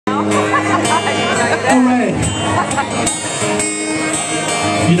Alright.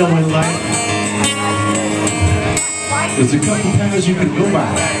 You know in life, there's a couple paths you can go by.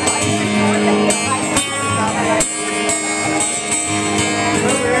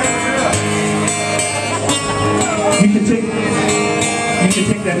 You can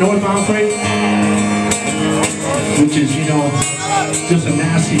take that northbound freight, which is, you know, just a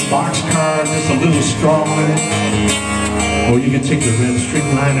nasty boxcar, just a little straw in it. Or you can take the red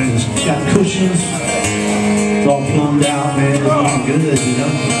streamliner and it's got cushions. It's all plumbed out, man. It's looking good, you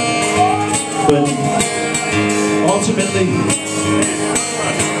know. But ultimately,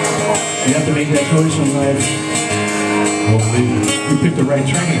 you have to make that choice in life. Hopefully, you pick the right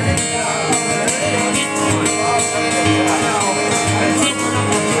train.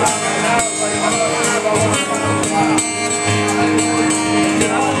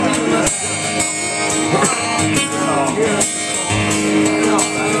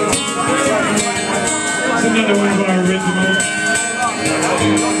 It's another one of our originals.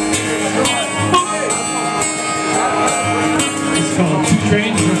 It's called Two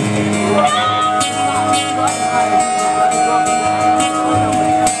Trains Running.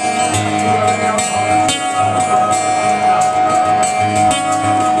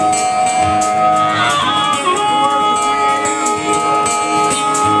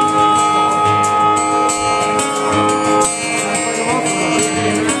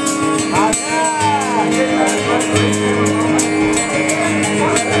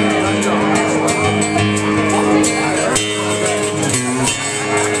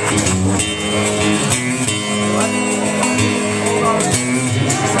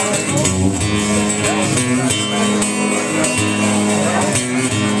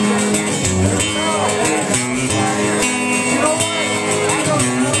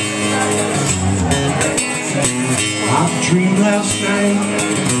 Dreamed last night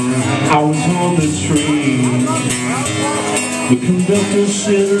I was on the train. The conductor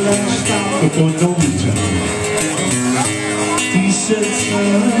said last stop before no return. He said,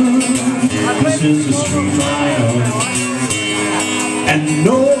 son, this is the streamliner, and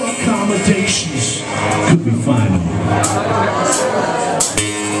no accommodations could be final.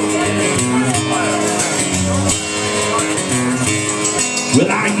 Well,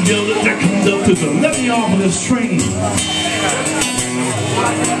 I yelled at the conductor to let me off of this train.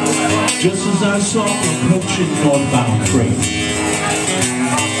 Just as I saw him approaching northbound freight,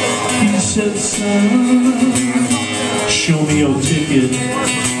 he said, son, show me your ticket.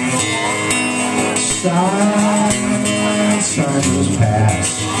 Sign was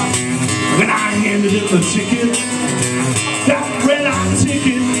passed. When I handed him the ticket, that red-eye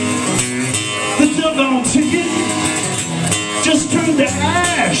ticket, the doggone ticket, just turned to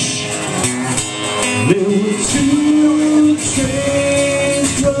ash. There were two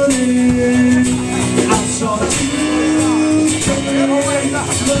trains running. I saw two trains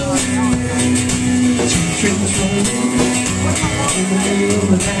running. Two trains running in the middle of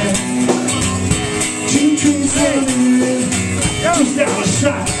the night. Two trains running just out of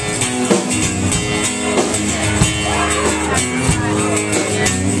sight.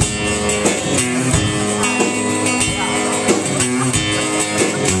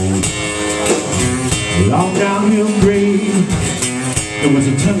 All downhill grade, there was a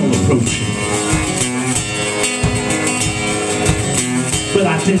tunnel approaching. But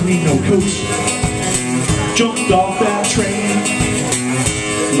I didn't need no coach. Jumped off that train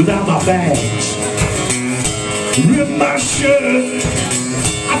without my bags. Ripped my shirt,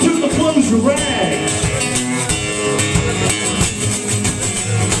 I took the clothes to rags.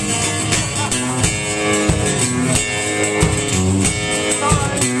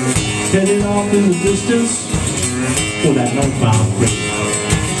 Headed off in the distance for that northbound freight.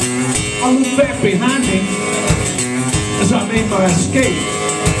 I looked back behind me as I made my escape.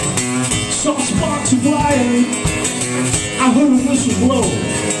 Saw sparks flying, I heard a whistle blow.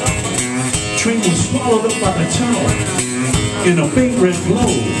 Train was swallowed up by the tunnel in a faint red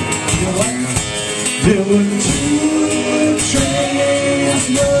glow. You know what? There were two trains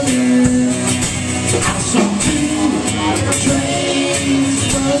running. I saw two trains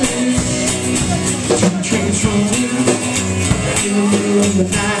running. Two trains running in the middle of the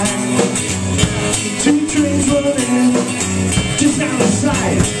night. Two trains running just out of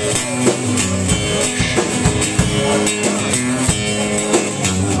sight.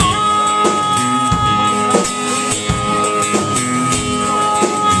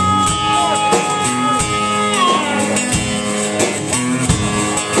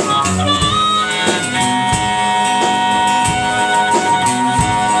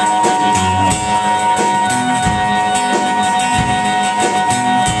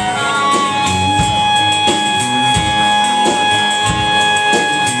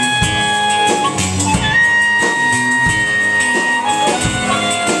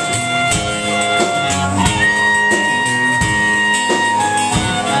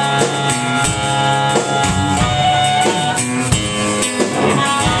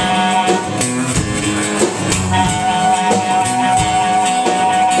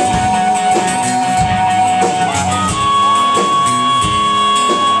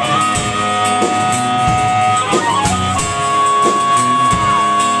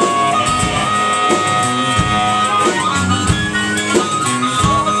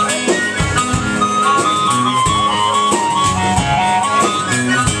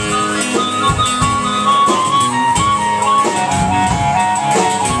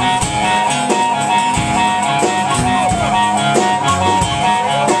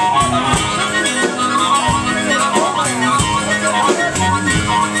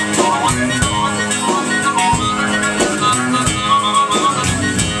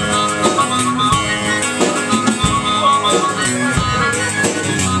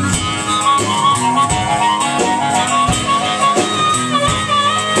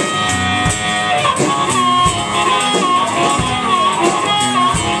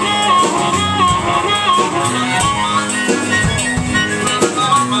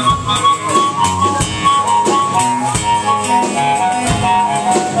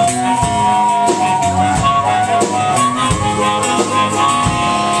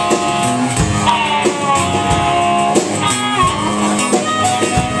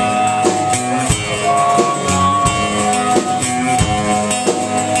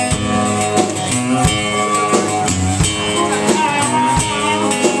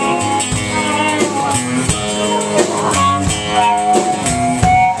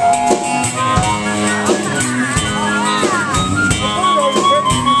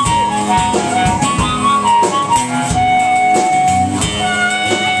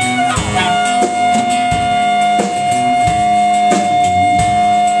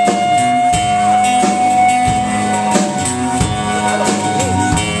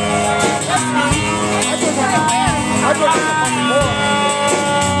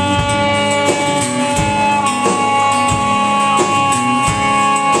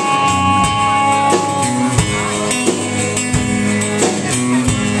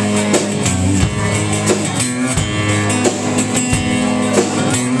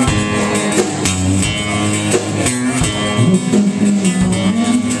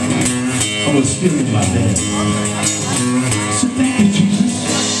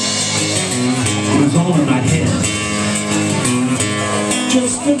 was all in my head.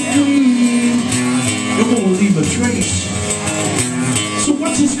 Just a dream, it won't leave a trace. So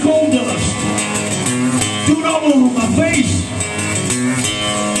what's this coal dust? Do it all over my face.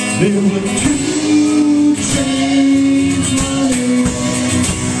 There were 2 trains running.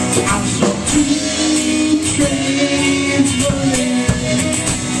 I saw 2 trains running.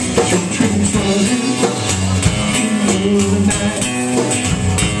 2 trains running in the night.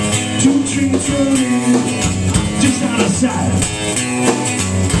 2 trains running just out of sight.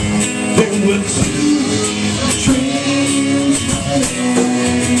 There were 2 trains running.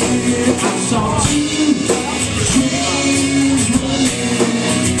 I saw 2 trains running.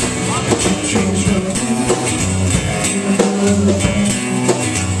 2 trains running in the night.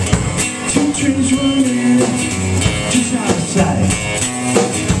 2 trains running just out of sight.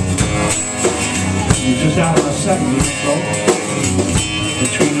 Just out of my sight, so the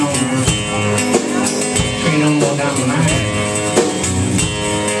train on going down the line.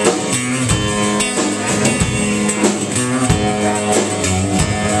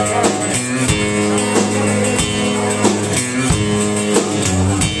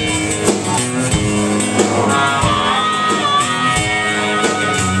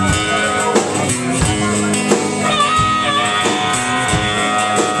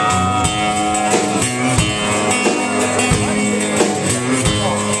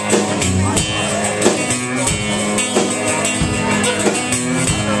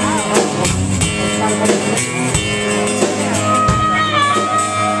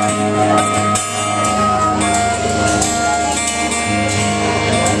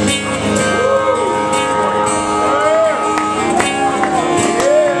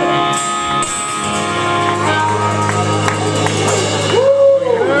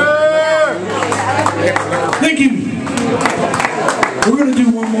 Thank you. We're going to do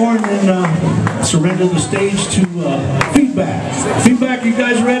one more and then surrender the stage to feedback. Feedback, you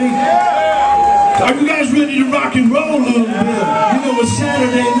guys ready? Are you guys ready to rock and roll a little bit? You know it's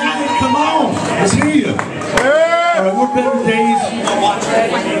Saturday night. Come on. Let's hear you. All right, we're better Daze.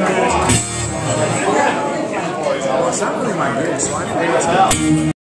 It's not really my gig, so I don't know.